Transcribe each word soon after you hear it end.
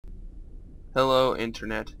Hello,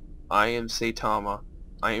 Internet. I am Saitama.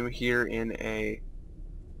 I am here in a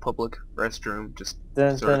public restroom, just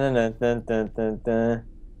Dun, sort dun, of dun, dun, dun, dun, dun.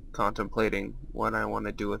 contemplating what I want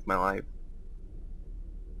to do with my life.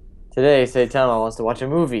 Today, Saitama wants to watch a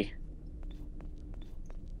movie.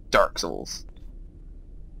 Dark Souls.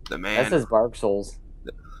 The That man... says Dark Souls.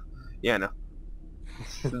 Yeah, no.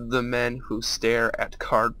 The men who stare at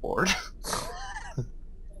cardboard.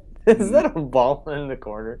 Is that a ball in the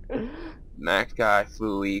corner? Mac Guy,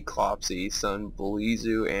 Fooey, Clopsy, Sun,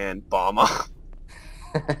 Bulizu, and Bama.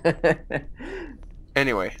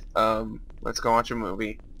 Anyway, let's go watch a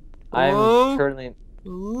movie. I'm Whoa! currently...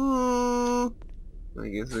 Ooh. I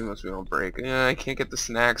guess they must be on break. Yeah, I can't get the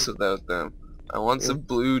snacks without them. I want some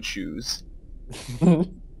blue chews. Or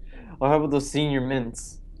how about those senior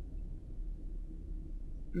mints?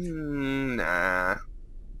 Nah.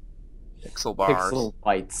 Pixel bars. Pixel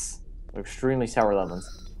bites. Extremely sour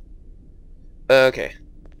lemons. Okay.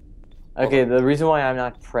 Okay, the reason why I'm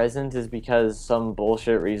not present is because some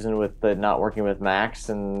bullshit reason with the not working with Max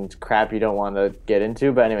and crap you don't want to get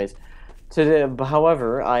into. But anyways, today,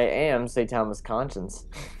 however, I am Saitama's conscience.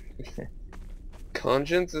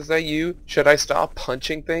 Conscience, is that you? Should I stop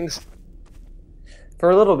punching things? For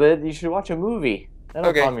a little bit, you should watch a movie.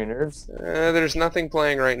 That'll Okay. calm your nerves. There's nothing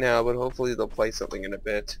playing right now, but hopefully they'll play something in a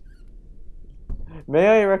bit.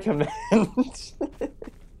 May I recommend...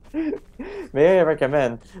 May I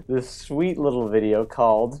recommend this sweet little video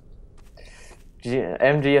called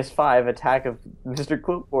MGS5 Attack of Mr.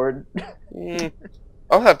 Clipboard.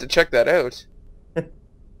 I'll have to check that out.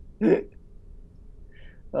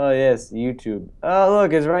 Oh yes, YouTube. Oh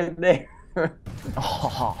look, it's right there. I'm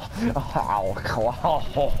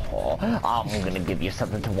gonna give you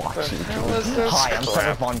something to watch. Hi, I'm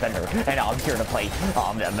Trevor Von Bender, and I'm here to play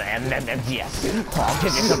MGS. I'll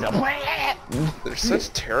give you something to play. They're such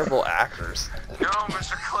terrible actors. No,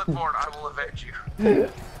 Mr. Clipboard, I will avenge you.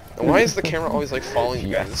 And why is the camera always like following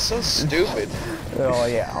you guys? It's so stupid. Oh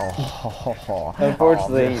yeah.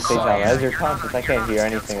 Unfortunately, Saitama, as your conscience, I can't hear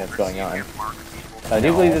anything that's going on. I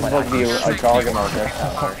do believe this is supposed to be a Gargamel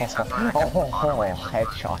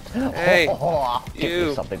headshot. Hey, give you.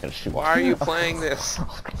 me something to shoot. Why are you playing this?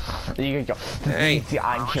 Hey.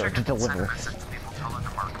 I'm here to deliver.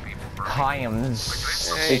 I am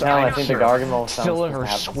Saitama, I think the Gargamel sounds deliver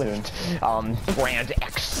soon. Swift brand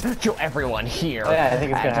X to everyone here. Oh yeah, I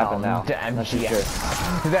think it's gonna happen now. The I'm not too MGS.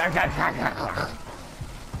 sure.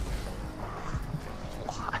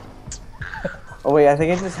 Oh wait, I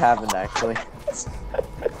think it just happened actually.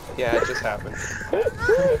 Yeah, it just happened.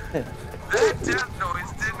 That death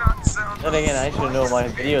noise did not sound. Then again, I should know my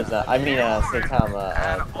videos now. I mean, Saitama,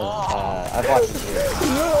 I've watched this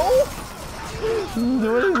video.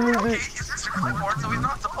 Okay, he's Mr. Clipboard, so he's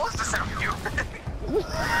not supposed to sound human.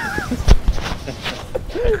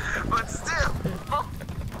 But still,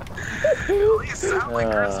 you sound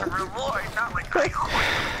like Christopher Lloyd, not like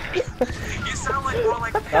you sound like more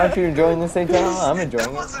like. Aren't you enjoying this, Saitama? I'm enjoying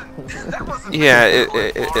it. That wasn't. Yeah,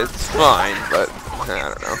 it's fine, but I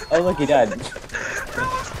don't know. Oh look, he died. That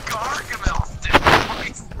was Gargamel's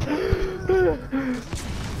voice.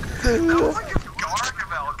 That was like if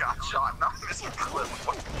Gargamel got shot, not Mr.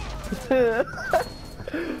 Clipboard.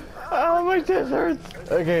 Oh, my chest hurts.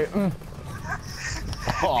 Okay.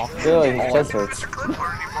 Oh, really, his chest hurts. Mr.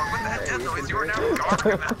 Clipboard anymore. With that death noise, you are now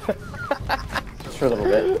Gargamel. Just for a little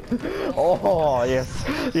bit. Oh yes,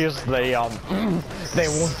 yes. They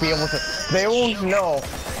won't be able to. They won't know.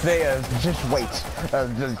 They just wait.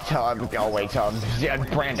 Oh wait.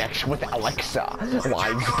 Brand X with Alexa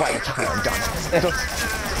live by the time I'm done.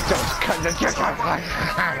 Just cut the.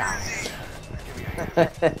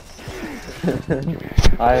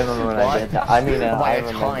 I remember when I did that. I mean, I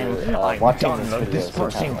remember watching I'm this done video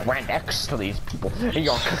dispersing sometime. Brand X to these people.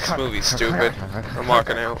 This movie's stupid. I'm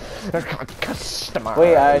walking out. Customers.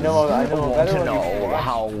 Wait, I know a want better to one you know can watch.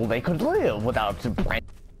 how they could live without brand.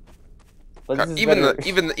 But this is Even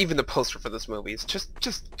better. even the poster for this movie is just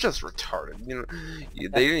retarded. You know,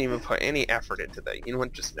 they didn't even put any effort into that. You know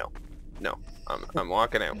what? Just no. I'm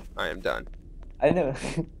walking out. I am done. I know.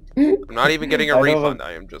 I'm not even getting a I know, refund.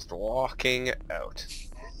 I am just walking out.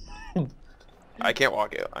 I can't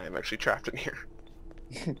walk out. I am actually trapped in here.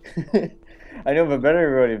 I know of a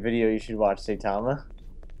better roaded video you should watch, Saitama.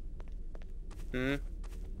 Hmm.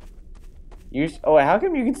 Oh, wait, how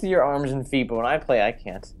come you can see your arms and feet, but when I play, I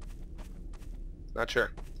can't? Not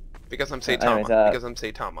sure. Because I'm anyways, Saitama. Because I'm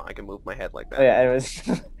Saitama. I can move my head like that. Oh yeah, anyways.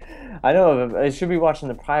 I know of it. It should be watching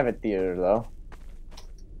the private theater, though.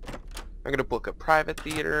 I'm gonna book a private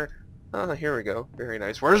theater. Oh, here we go. Very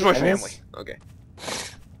nice. Where's my family? Okay.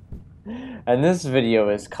 And this video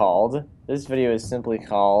is called. This video is simply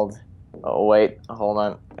called. Oh wait, hold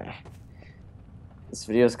on. This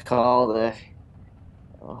video is called.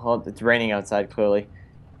 It's raining outside clearly.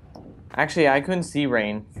 Actually, I couldn't see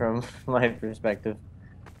rain from my perspective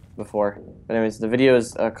before. But anyways, the video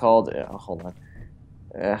is called. Hold on.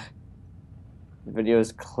 The video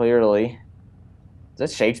is clearly. Is that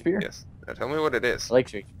Shakespeare? Yes. Now tell me what it is. I like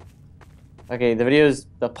Shakespeare. Okay, the video is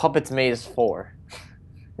The Puppets Maze 4.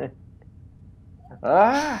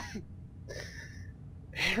 Ah!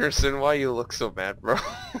 Harrison, why you look so mad, bro?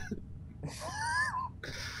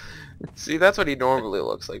 See, that's what he normally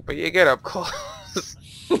looks like, but you get up close.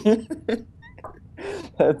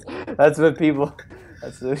 that's what people.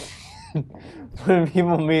 That's what, when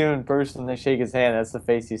people meet him in person, they shake his hand. That's the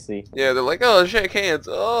face you see. Yeah, they're like, oh, shake hands.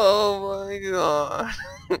 Oh my god.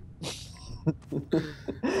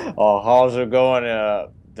 Oh, how's it going?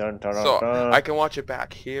 Dun, dun, dun, So dun. I can watch it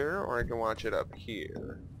back here, or I can watch it up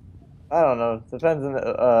here. I don't know. Depends on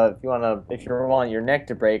if you want your neck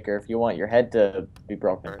to break or if you want your head to be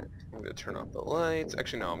broken. Alright, I'm gonna turn off the lights.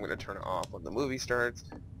 Actually, no, I'm gonna turn it off when the movie starts.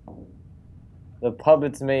 The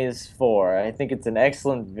Puppets Maze 4. I think it's an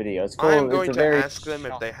excellent video. It's cool. I'm going it's to a very ask them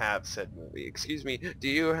if they have said movie. Excuse me, do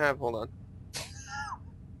you have... Hold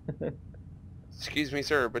on. Excuse me,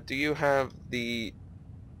 sir, but do you have the...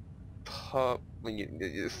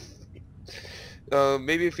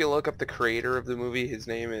 maybe if you look up the creator of the movie, his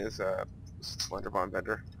name is, Slender Von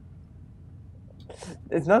Bender.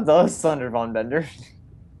 It's not the Slender Von Bender.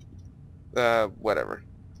 Whatever.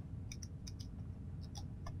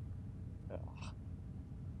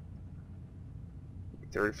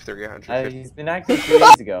 He's been active 3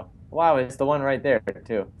 days ago. Wow, it's the one right there,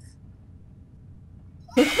 too.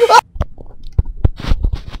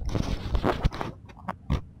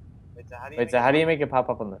 Wait, so how do you make it pop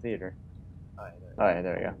up on the theater? Alright,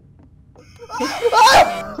 there we go.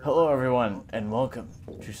 Hello everyone, and welcome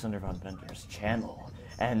to Slender Von Bender's channel.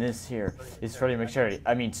 And this here is Freddie McSherry.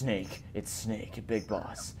 I mean Snake. It's Snake, Big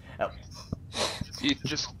Boss. Oh. You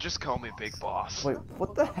just call me Big Boss. Wait,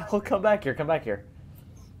 what the hell? Come back here, come back here.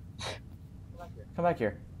 Come back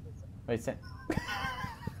here. Wait,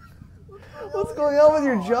 what's going on with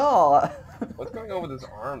your jaw? What's going on with his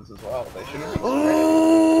arms as well? They shouldn't be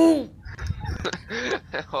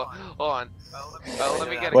Hold on. Let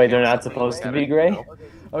me get Wait, they're not supposed to be gray?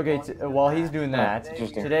 Okay, while he's doing that,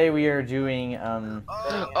 Interesting. today we are doing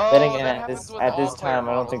betting at this time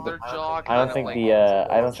I don't think the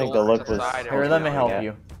look was. Here, let me help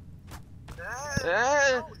you.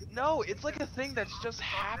 No, it's like a thing that just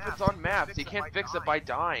happens on maps. You can't fix it by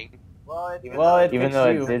dying. Well, even though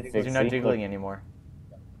it you, did 'cause fix you're not you. jiggling anymore.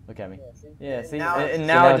 Look at me. Yeah, see, now and it's-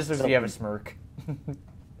 now so it now just looks it's like you have a something. smirk.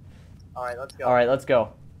 Alright, let's go. All right, let's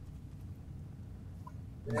go.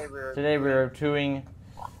 Today we're Today we're doing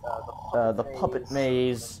the Puppet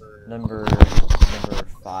Maze number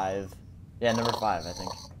 5. Yeah, number 5, I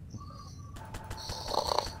think.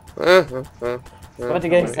 It's about to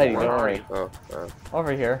get exciting. Don't worry.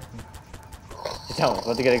 Over here. Tell me, it's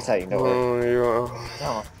about to get exciting. Don't worry.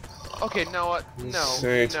 Tell me. Okay, no, what? No,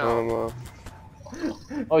 Oh,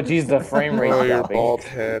 no. jeez, the frame rate Oh, your dropping. bald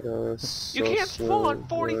head. Oh, You can't spawn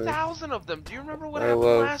 40,000 of them. Do you remember what I happened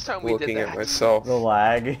love last time we did looking that? at myself. The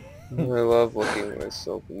lag. I love looking at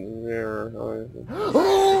myself in the mirror.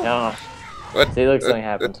 Oh. What? See, look, something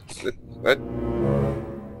happened. What?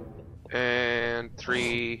 And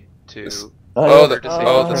 3, 2. The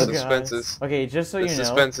the suspenses. Okay, just so The you know,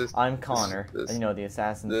 suspenses. I'm Connor. The- and you know, the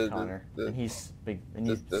assassin's the- Connor. the- And he's big. And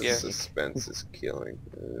he's The big. suspense is killing.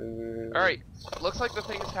 Alright, looks like the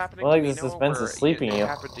thing is happening More like to the me, Noah, suspense where is sleeping it you.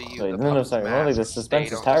 happened to you. Wait, The no, puppet's sorry. More like the mask suspense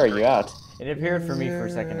stayed is on the tiring you screen. out. It appeared for me for a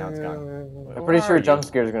second, now it's gone. I'm Where pretty sure are a jump you?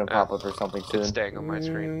 scare is gonna pop up or something soon. It's staying on my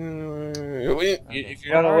screen. If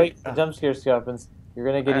you're gonna wait, a jump scare happens, you're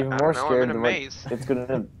gonna get even I more don't know, I'm scared in a than what maze. it's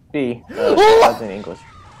gonna be. That's in English.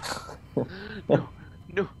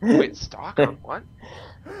 No, wait, stalker? What?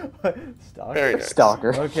 Stalker. Very nice.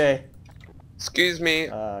 Stalker. Okay. Excuse me.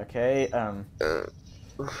 Okay. I'm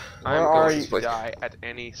Where are going you? to die at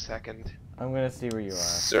any second. I'm gonna see where you are.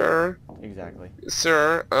 Sir, Exactly.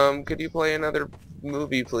 sir, could you play another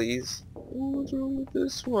movie, please? What's wrong with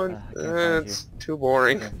this one? I can't find It's too I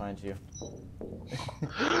boring. can't find you.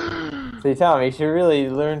 See, Tom, you should really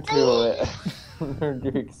learn to learn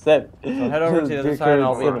to accept. So head over to the other side, and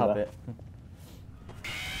I'll be a puppet.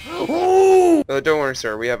 Don't worry,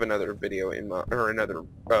 sir. We have another video in mind, or another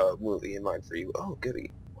movie in mind for you. Oh, goody.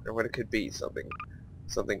 Wonder what it could be.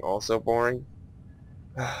 Something also boring.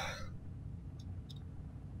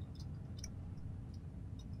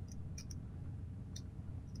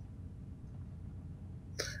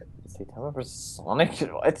 Saitama versus Sonic?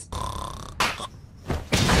 What?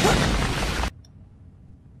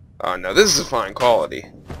 Oh no, this is fine quality.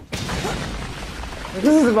 This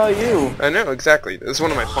is about you. I know, exactly. This is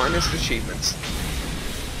one of my finest achievements.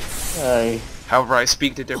 However, I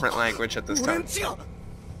speak a different language at this time.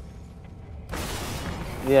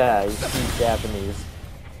 Yeah, you speak Japanese.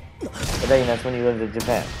 I think that's when you lived in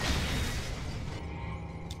Japan.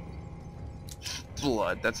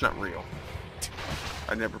 Blood, that's not real.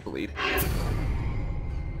 I never bleed.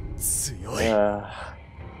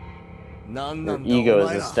 Your ego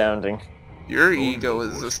is astounding. Your ego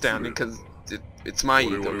is astounding because it's my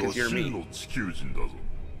ego because you're me.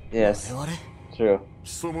 Yes, true.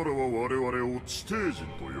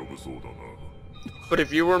 But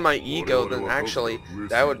if you were my ego, then actually,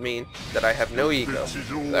 that would mean that I have no ego.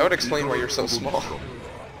 That would explain why you're so small.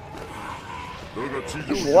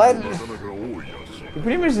 What? You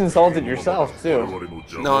pretty much insulted yourself, too.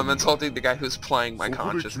 No, I'm insulting the guy who's playing my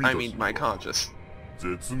conscious. I mean, my conscious.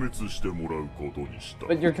 But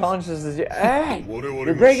your conscious is... Hey!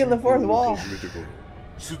 You're breaking the fourth wall!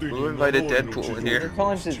 Who invited Deadpool in Your here?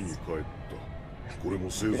 conscious... You're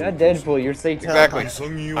not Deadpool, you're Satan. Exactly.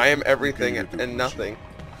 I am everything and nothing.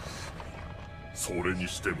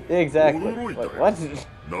 Exactly. Wait, what?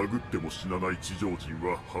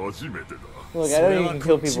 Look, I know you can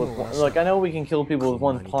kill people with one... Look, I know we can kill people with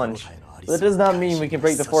one punch. But that does not mean we can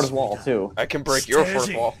break the fourth wall, too. I can break your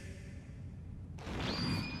fourth wall.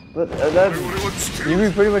 But that... You'd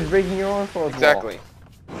be pretty much breaking your own fourth Exactly.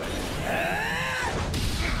 wall.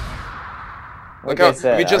 Look Like how, I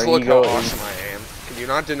said, you just our look how ego awesome I am. Can you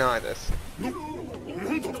not deny this?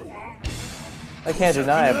 I can't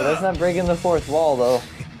deny it, but that's not breaking the fourth wall, though.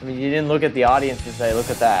 I mean, you didn't look at the audience and say, look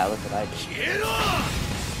at that, look at that.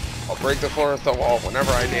 I'll break the fourth wall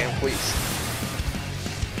whenever I damn please.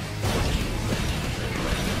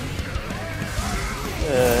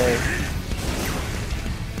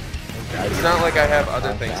 It's not like I have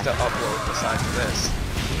other things to upload besides this.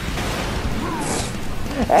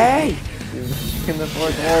 Hey! You're breaking the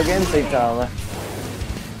fourth wall again, Saitama.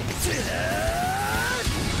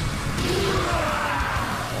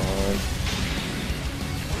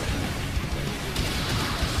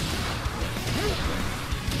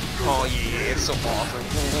 Oh yeah, it's so awesome.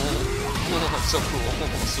 So cool,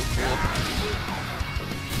 so cool.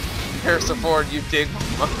 Harrison Ford, you dig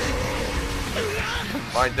my...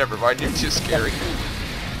 Never mind, you're too scary.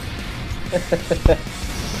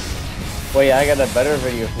 Wait, I got a better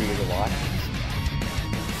video for you to watch.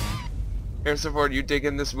 Harrison Ford, you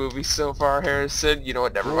digging this movie so far, Harrison? You know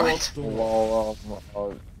what, never mind.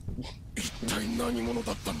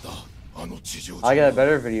 I got a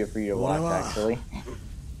better video for you to watch, actually.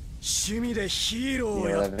 You know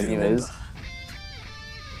what that video is?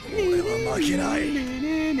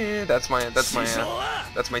 That's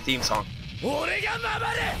my theme song. Let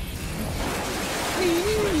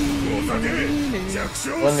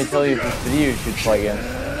me tell you this video you should play in.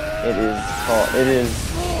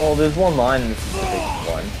 Well, there's one line in the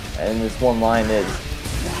specific one, and this one line is,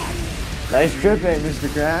 "Nice tripping, Mr.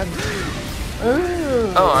 Krabs."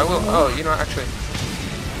 Oh, I will. Oh, you know, actually.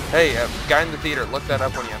 Hey, guy in the theater, look that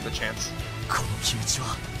up when you have the chance.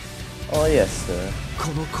 Oh, yes, sir.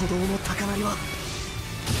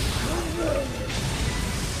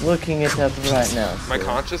 Looking it up right now, sir. My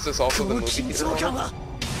conscious is also the movie theater owner.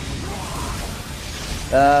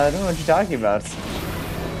 I don't know what you're talking about.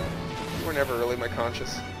 You were never really my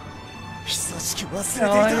conscious.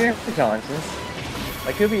 No, I'm your conscious.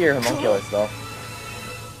 I could be your homunculus, though.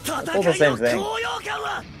 It's all the same thing.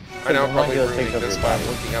 I know I'm probably Homunculus takes ruining over this your by body.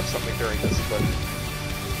 looking up something during this, but...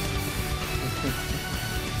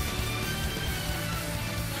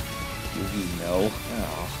 No.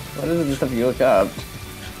 Oh. What is it the stuff you look up?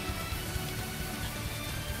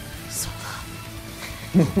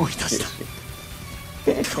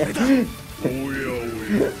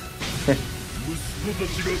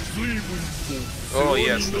 Oh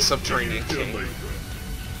yes, the subterranean king.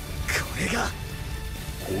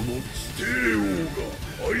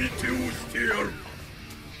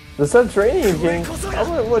 The Subterranean King? I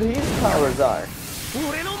wonder what his powers are.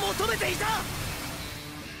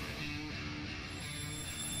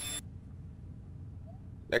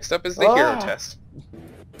 Next up is the hero test.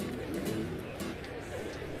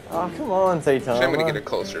 Oh, come on, Saitama. Actually, I'm gonna get a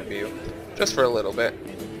closer view. Just for a little bit.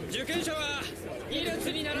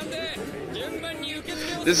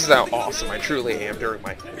 This is how awesome I truly am during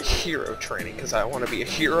my hero training, because I want to be a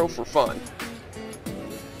hero for fun.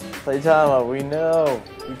 Saitama, we know.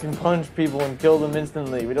 You can punch people and kill them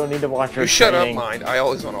instantly. We don't need to watch your You shut up, training. mind. I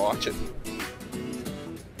always want to watch it.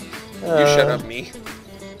 You shut up, me.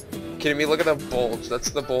 kidding me? Look at that bulge. That's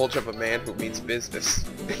the bulge of a man who means business,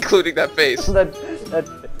 including that face. that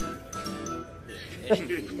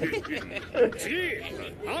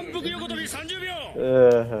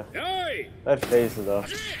that face though.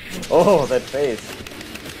 Oh, that face.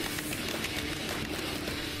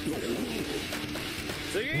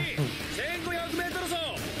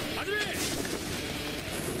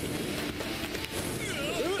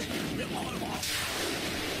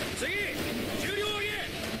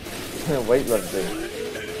 Weightlifting.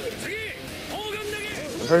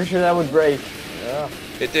 I'm pretty sure that would break. Yeah.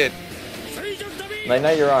 It did.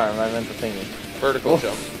 Not your arm, I meant the thingy. Vertical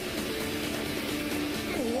jump.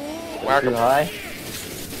 Whack Too 'em. high?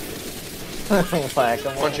 Whack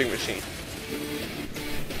 'em. Punching machine.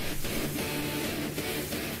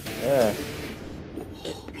 Yeah.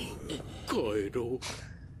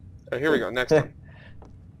 Oh, here we go. Next one.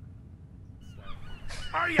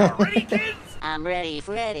 Are you ready, kids? I'm ready,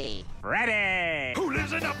 Freddy. Ready! Who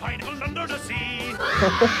lives in a pineapple under the sea?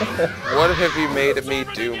 What have you made me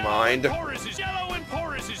do, mind? Porous is yellow and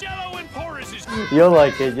porous is yellow and porous is... You'll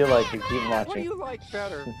like it, you'll like it. Keep What do watching. you like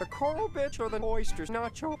better, the coral bitch or the oysters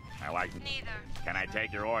nacho? I like neither. Can I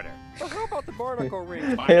take your order? Well, how about the barnacle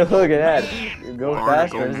ring? Hey, look at that. You go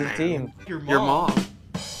Barnacle faster as a Man. team. Your mom.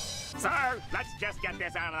 Sir, let's just get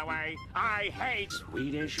this out of the way. I hate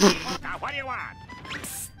Swedish. Now, what do you want?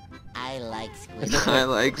 I like squid. I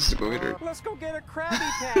like Squidder. Let's go get a Krabby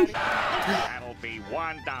Patty. That'll be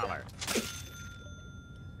 $1.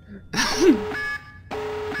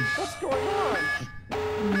 What's going on?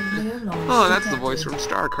 Oh, that's the voice from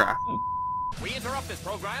StarCraft. We interrupt this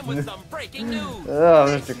program with some breaking news. Oh,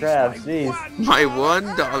 Mr. Krabs, jeez. My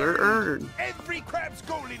 $1 earned. Every crab's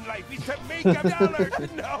goal in life is to make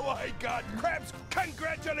 $1. Now I got crabs.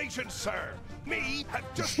 Congratulations, sir. Me have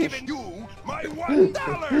just given you my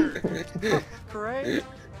 $1. Great.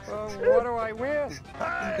 What do I win?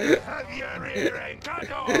 I have your ear and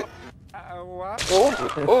cut off. What?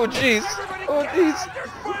 Oh jeez. Oh jeez.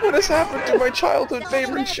 What has happened to my childhood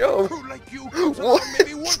favorite show? Who like you comes along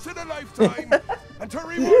maybe once in a lifetime. And to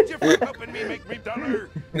reward you for helping me make me $1,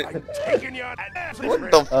 I'm taking you on an ass. What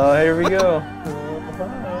the f- Oh, here we go.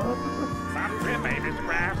 Stop tripping, Mr.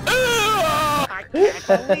 Krabs. I can't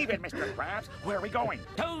believe it, Mr. Krabs. Where are we going?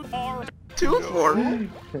 2, 4. 2 4.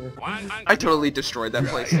 1. I totally destroyed that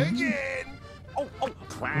place. Again. Oh,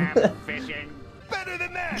 crab fishing. Better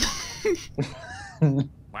than that.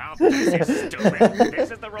 Well, this is stupid. This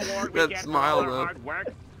is the reward we That get for smile, all our though. hard work.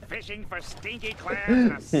 Fishing for stinky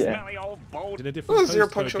clams in a smelly old boat. In a different Oh, 0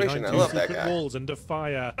 postcode punctuation. behind I love two that secret guy. walls under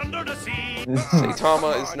fire. Under the sea.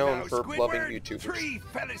 Saitama is Come known on for now, loving Squidward. YouTubers. 3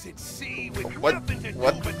 fellas at sea with What? nothing to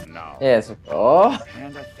What? do but no. Yes. Oh.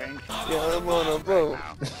 And I think Yeah, I'm on a boat.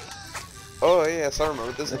 Oh yes, I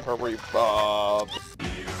remember. This is the part where he, the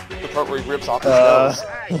part where he rips off his nose.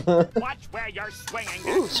 Hey, watch where you're swinging.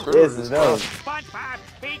 Ooh, screw Yes, it. his nose. SpongeBob,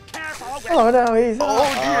 be careful with... Oh no, he's. Oh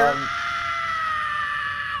dear.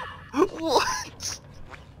 What?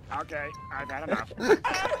 Okay, I've had enough.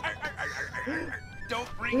 Don't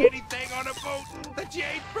bring anything on a boat that you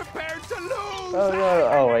ain't prepared to lose. Oh no.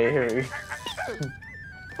 Oh wait, here we go.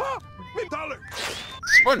 $1.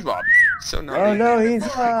 SpongeBob. So Oh naughty. no, he's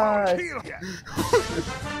hot.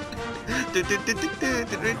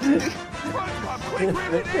 SpongeBob, quick,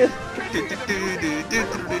 reel it in.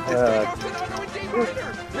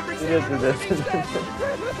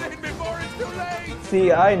 Before it's too late.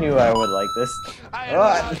 See, I knew I would like this.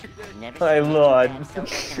 Oh, Never my lord.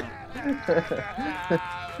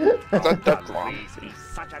 That's long. He's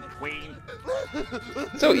such a queen.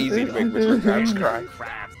 So easy to make Mr. Krabs cry.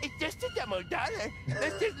 Crabs. It's just a demo $1.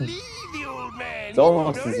 Let's just leave the old man. It's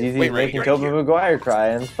almost as easy Wait, as right, making right Tobey here. Maguire cry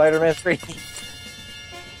in Spider-Man 3.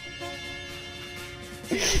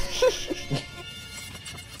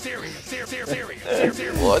 Serious.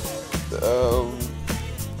 What?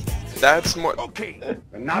 That's more. Okay.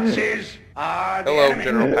 The Nazis are the Hello, enemy.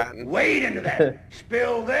 General Patton. Wade into them.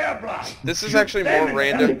 Spill their blood. This is actually more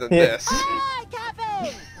random than this. Hi,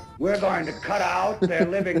 Cappy! We're going to cut out their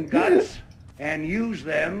living guts and use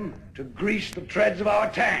them to grease the treads of our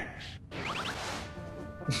tanks.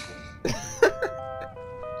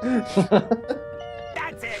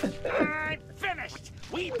 That's it. I'm finished.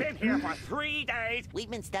 We've been here for 3 days We've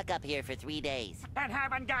been stuck up here for 3 days. and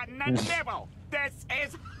haven't gotten a nibble. This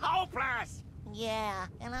is hopeless. Yeah,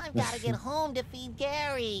 and I've got to get home to feed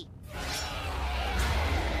Gary.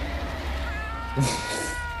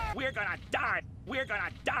 We're gonna die. We're gonna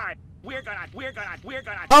die. We're gonna.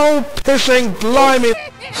 Oh, pissing blimey!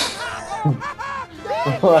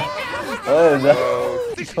 What is that?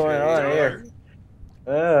 Oh, What's going on here?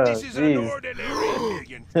 Oh, This is an jeez. ordinary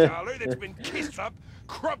 $1 million that's been kissed up,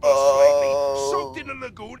 crumbled slightly, soaked in a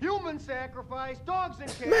lagoon. Human sacrifice, dogs and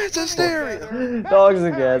cats. Mass hysteria. Dogs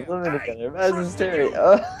and cats, living together. Mass trusted hysteria. you,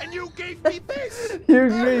 and you gave me this. You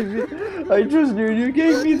gave me. I trust you. You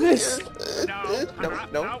gave me this. No,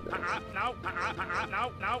 No. no.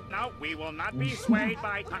 We will not be swayed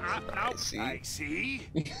by no. See? I see.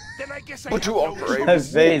 Then I guess I What have to no offer,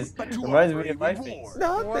 choice That face but to reminds offer me a of my reward. face.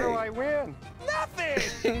 What do Nothing. I win?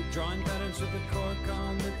 Nothing. Drawing patterns with the cork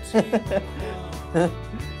on the table.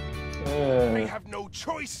 I have no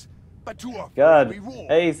choice but to offer a God. reward.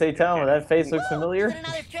 Hey, say Tom, that face looks Is familiar. it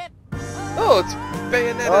another trip? Oh, it's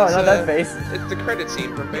Bayonetta's. Oh, not that face. It's the credit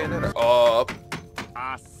scene from Bayonetta. Oh,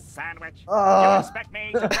 A sandwich. Ah. You expect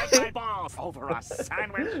me to break my balls over a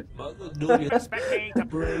sandwich? You expect me to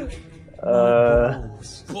break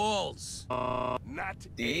Balls. Not a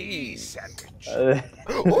these. sandwich.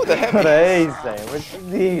 Oh, the heavy. What a sandwich.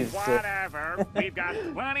 These. whatever. We've got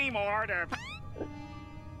plenty more to.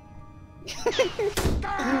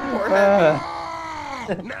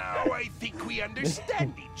 Now I think we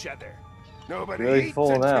understand each other. Nobody Really eats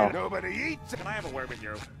full until now. nobody eats. Can I have a word with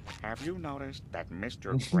you? Have you noticed that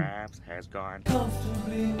Mr. Krabs has gone?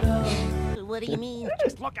 What do you mean?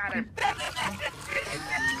 Just look at him.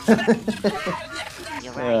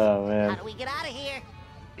 You're right. Oh How man. do we get out of here?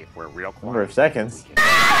 If we're real Number quiet. of seconds.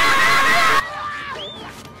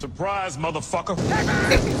 Surprise, motherfucker.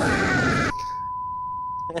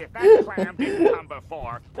 If that clam didn't come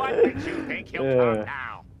before, what makes you think he'll Yeah. come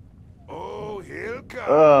now? Oh, he'll come.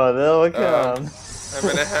 Oh, they'll come. I'm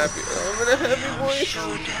in a happy voice. I'm in a happy voice.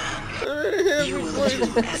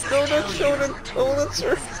 No, not Shonen. Oh, that's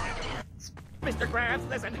her. Mr. Krabs,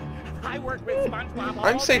 listen. I work with SpongeBob all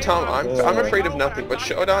I'm day Tom. long. I'm I afraid know of what nothing, I'm but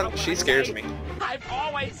talking about Shodan, she when I scares say, me. I've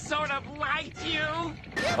always sort of liked you.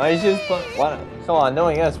 Why should just punch? Why? Come on,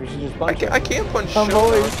 knowing us, we should just punch I him. can't punch I'm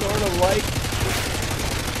always Shodan. sort of like.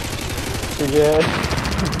 Forget.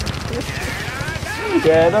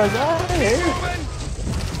 Get us out of here.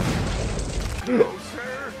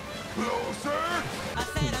 Closer, closer.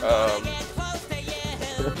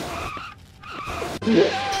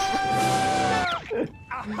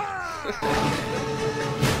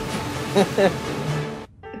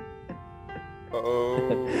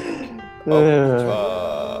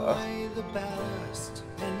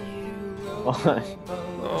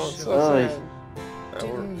 Oh, it's so Oh,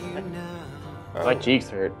 sad. my cheeks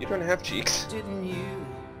hurt. You don't have cheeks.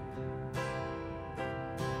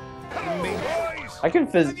 Hello, boys. I can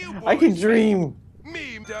I can dream.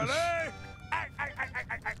 Meme dollar.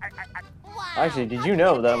 Actually, did you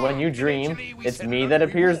know that when you dream, it's me that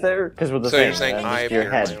appears there? Because we're the So same. you're saying and I just your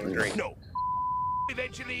appear in head. my own dream? No.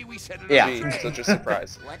 Eventually, we settled Yeah. on Gee, such a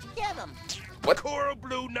surprise. What'd you give him? What? Coral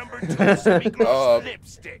blue #2 semi-gloss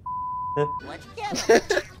lipstick. What'd you give him?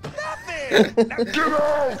 Nothing. Now get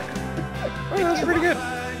out. Oh, that's pretty good.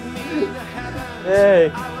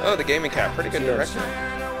 Hey. Oh, the gaming cat, pretty good direction.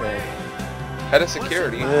 Okay. Head of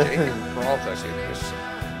security, Jacob Peralta.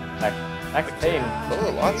 Max Payne.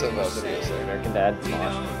 Oh, lots of videos there. American Dad.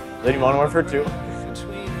 Smosh. Lady Modern Warfare 2.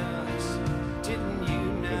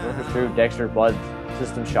 Warfare 2, Dexter, Blood,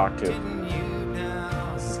 System Shock 2.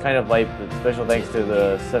 This is kind of like the special thanks to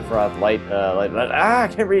the Sephiroth Light, I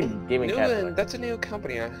can't read Gaming New Cat. one. That's a new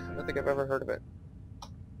company. I don't think I've ever heard of it.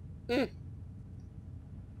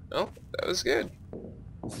 Oh, that was good.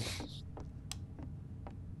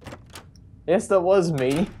 Yes, that was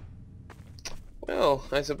me. Well,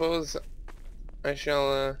 I suppose I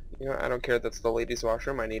shall, you know, I don't care that's the ladies'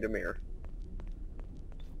 washroom, I need a mirror.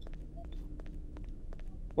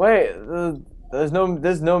 Wait, there's no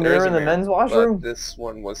There is mirror a in the mirror, men's washroom? But this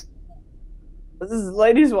one was... This is the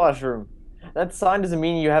ladies' washroom. That sign doesn't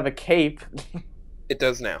mean you have a cape. It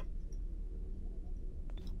does now.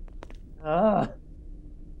 Ah.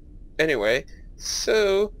 Anyway,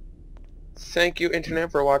 so... Thank you,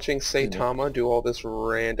 Internet, for watching Saitama do all this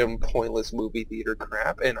random, pointless movie theater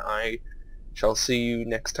crap, and I shall see you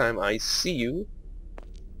next time I see you.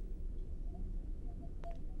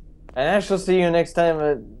 And I shall see you next time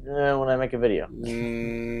when I make a video.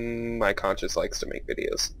 My conscience likes to make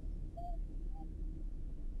videos.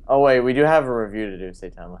 Oh wait, we do have a review to do,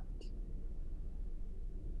 Saitama.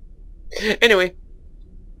 Anyway,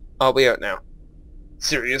 I'll be out now.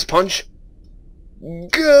 Serious punch?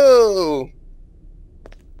 Go!